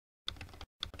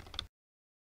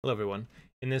Hello everyone.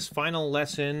 In this final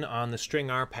lesson on the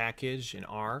stringr package in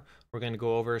R, we're going to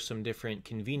go over some different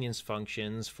convenience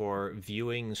functions for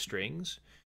viewing strings.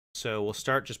 So we'll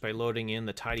start just by loading in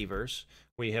the tidyverse.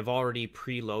 We have already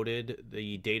preloaded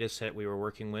the data set we were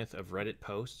working with of Reddit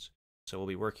posts, so we'll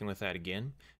be working with that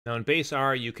again. Now in base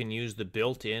R, you can use the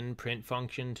built-in print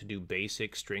function to do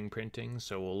basic string printing,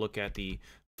 so we'll look at the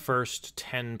first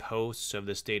 10 posts of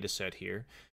this data set here.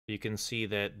 You can see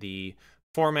that the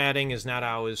formatting is not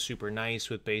always super nice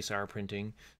with base R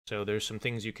printing, so there's some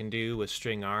things you can do with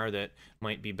stringr that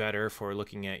might be better for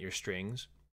looking at your strings.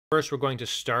 First, we're going to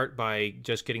start by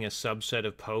just getting a subset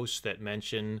of posts that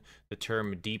mention the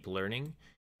term deep learning,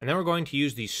 and then we're going to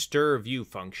use the str_view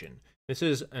function. This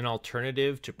is an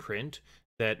alternative to print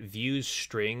that views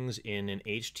strings in an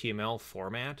HTML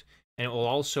format, and it will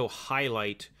also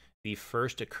highlight the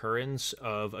first occurrence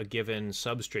of a given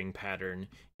substring pattern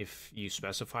if you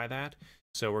specify that.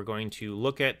 So we're going to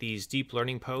look at these deep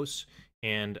learning posts,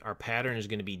 and our pattern is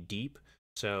going to be deep.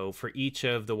 So for each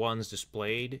of the ones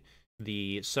displayed,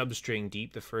 the substring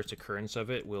deep, the first occurrence of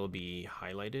it, will be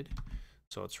highlighted.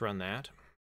 So let's run that.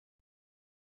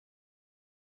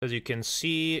 As you can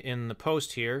see in the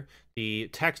post here, the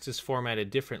text is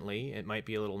formatted differently. It might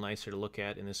be a little nicer to look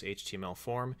at in this HTML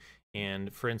form.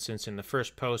 And for instance, in the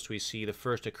first post, we see the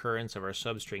first occurrence of our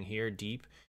substring here, deep,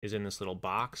 is in this little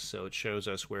box, so it shows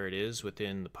us where it is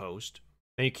within the post.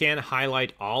 Now you can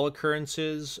highlight all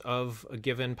occurrences of a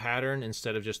given pattern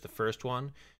instead of just the first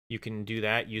one. You can do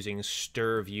that using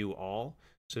str_view all.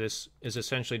 So this is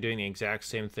essentially doing the exact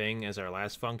same thing as our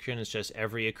last function. It's just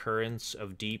every occurrence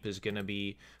of deep is going to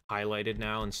be highlighted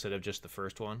now instead of just the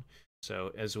first one.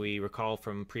 So as we recall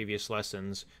from previous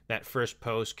lessons, that first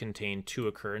post contained two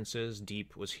occurrences.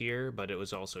 Deep was here, but it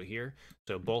was also here.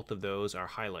 So both of those are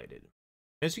highlighted.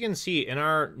 As you can see, in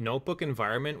our notebook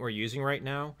environment we're using right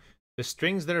now, the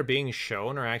strings that are being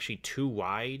shown are actually too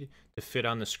wide to fit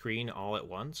on the screen all at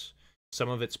once. Some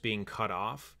of it's being cut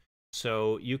off.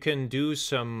 So you can do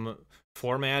some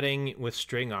formatting with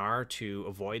stringr to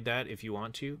avoid that if you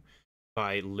want to,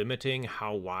 by limiting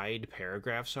how wide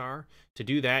paragraphs are. To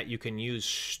do that, you can use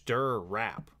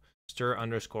str_wrap,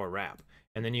 str_wrap,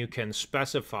 and then you can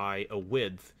specify a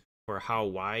width for how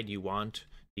wide you want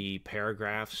the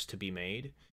paragraphs to be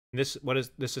made. This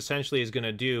essentially is going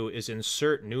to do is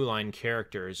insert new line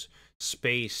characters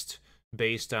spaced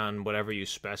based on whatever you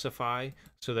specify,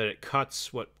 so that it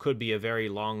cuts what could be a very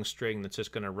long string that's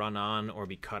just going to run on or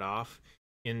be cut off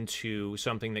into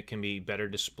something that can be better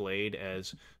displayed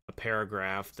as a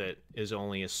paragraph that is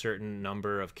only a certain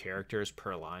number of characters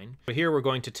per line. But here we're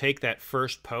going to take that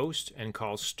first post and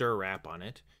call str_wrap on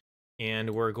it, and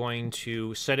we're going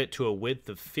to set it to a width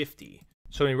of 50.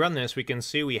 So when we run this, we can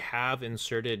see we have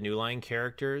inserted new line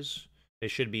characters. They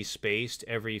should be spaced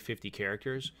every 50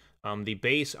 characters. The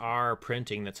base R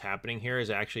printing that's happening here is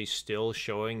actually still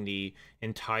showing the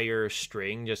entire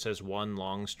string just as one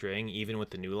long string, even with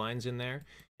the new lines in there.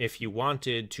 If you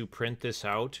wanted to print this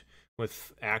out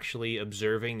with actually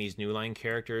observing these new line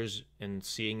characters and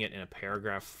seeing it in a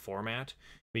paragraph format,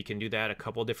 we can do that a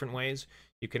couple different ways.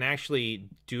 You can actually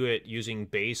do it using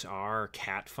base R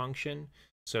cat function.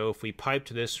 So if we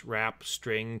piped this wrap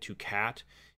string to cat,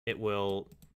 it will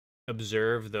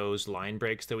observe those line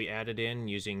breaks that we added in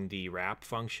using the wrap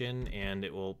function, and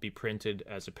it will be printed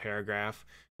as a paragraph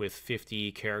with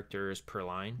 50 characters per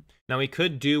line. Now we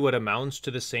could do what amounts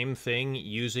to the same thing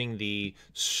using the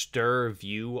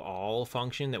str_view all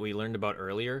function that we learned about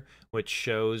earlier, which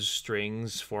shows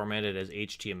strings formatted as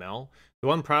HTML. The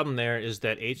one problem there is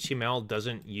that HTML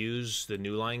doesn't use the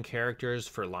new line characters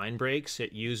for line breaks.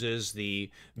 It uses the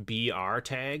BR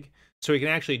tag. So we can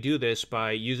actually do this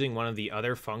by using one of the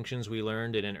other functions we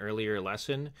learned in an earlier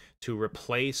lesson to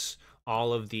replace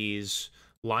all of these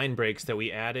line breaks that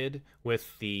we added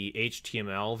with the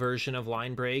HTML version of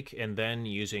line break, and then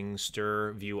using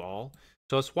str_view all.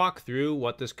 So let's walk through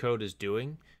what this code is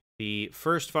doing. The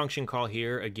first function call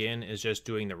here, again, is just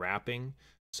doing the wrapping.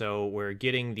 So we're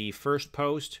getting the first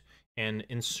post and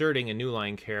inserting a new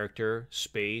line character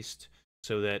spaced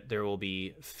so that there will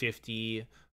be 50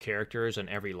 characters on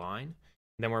every line.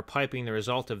 And then we're piping the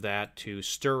result of that to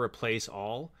str_replace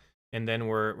all, and then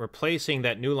we're replacing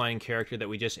that new line character that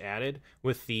we just added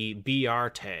with the BR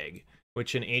tag,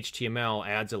 which in HTML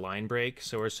adds a line break.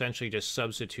 So we're essentially just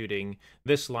substituting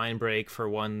this line break for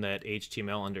one that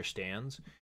HTML understands.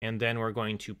 And then we're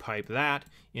going to pipe that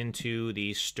into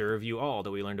the str_view all that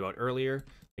we learned about earlier.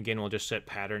 Again, we'll just set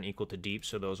pattern equal to deep,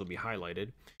 so those will be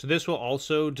highlighted. So this will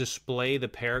also display the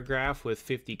paragraph with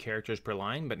 50 characters per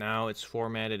line, but now it's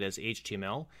formatted as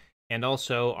HTML. And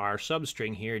also our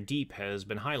substring here, deep, has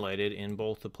been highlighted in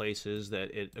both the places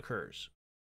that it occurs.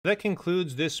 That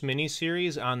concludes this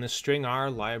mini-series on the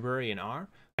stringr library in R.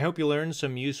 I hope you learned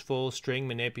some useful string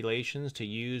manipulations to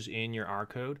use in your R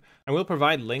code. I will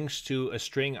provide links to a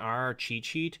stringr cheat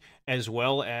sheet as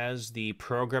well as the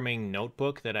programming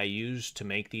notebook that I used to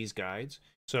make these guides.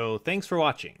 So thanks for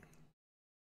watching.